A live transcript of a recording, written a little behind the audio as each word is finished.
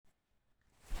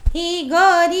हे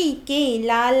गौरी के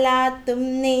लाला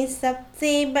तुमने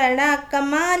सबसे बड़ा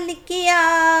कमाल किया।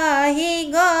 हे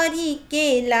गौरी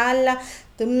के लाला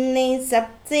तुमने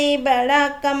सबसे बड़ा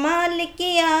कमाल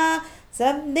किया।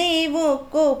 सब देवों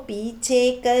को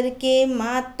पीछे करके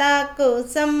माता को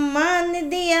सम्मान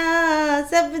दिया।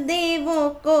 सब देवों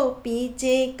को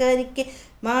पीछे करके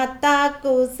माता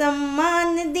को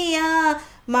सम्मान दिया।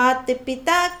 मात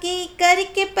पिता की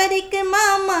करके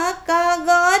परिक्रमा माँ का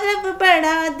गौरव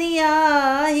बढ़ा दिया।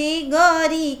 हे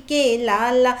गौरी के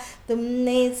लाला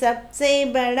तुमने सबसे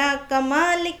बड़ा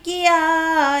कमाल किया।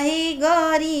 हे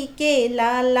गौरी के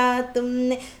लाला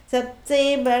तुमने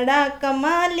सबसे बड़ा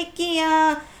कमाल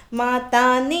किया।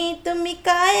 माता ने तुम्हें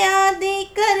काया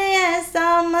देकर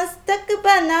ऐसा मस्तक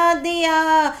बना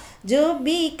दिया। जो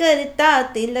भी करता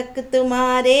तिलक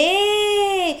तुम्हारे,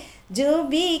 जो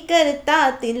भी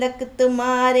करता तिलक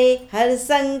तुम्हारे, हर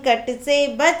संकट से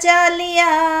बचा लिया।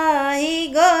 हे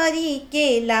गौरी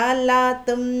के लाला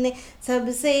तुमने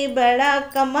सबसे बड़ा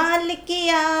कमाल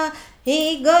किया।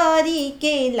 हे गौरी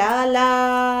के लाला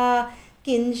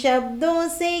किन शब्दों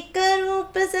से करूं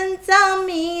प्रशंसा,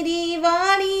 मेरी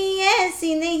वाणी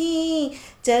ऐसी नहीं।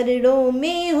 चरणों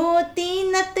में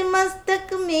होती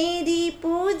नतमस्तक, मेरी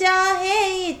पूजा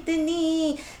है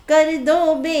इतनी। कर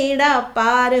दो बेड़ा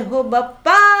पार हो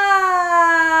बप्पा,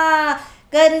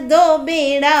 कर दो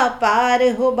बेड़ा पार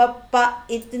हो बप्पा,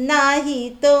 इतना ही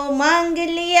तो मांग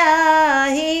लिया।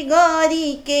 हे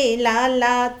गौरी के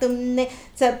लाला तुमने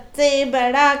सबसे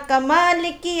बड़ा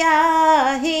कमाल किया।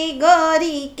 हे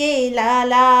गौरी के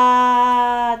लाला।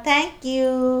 Thank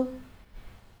you.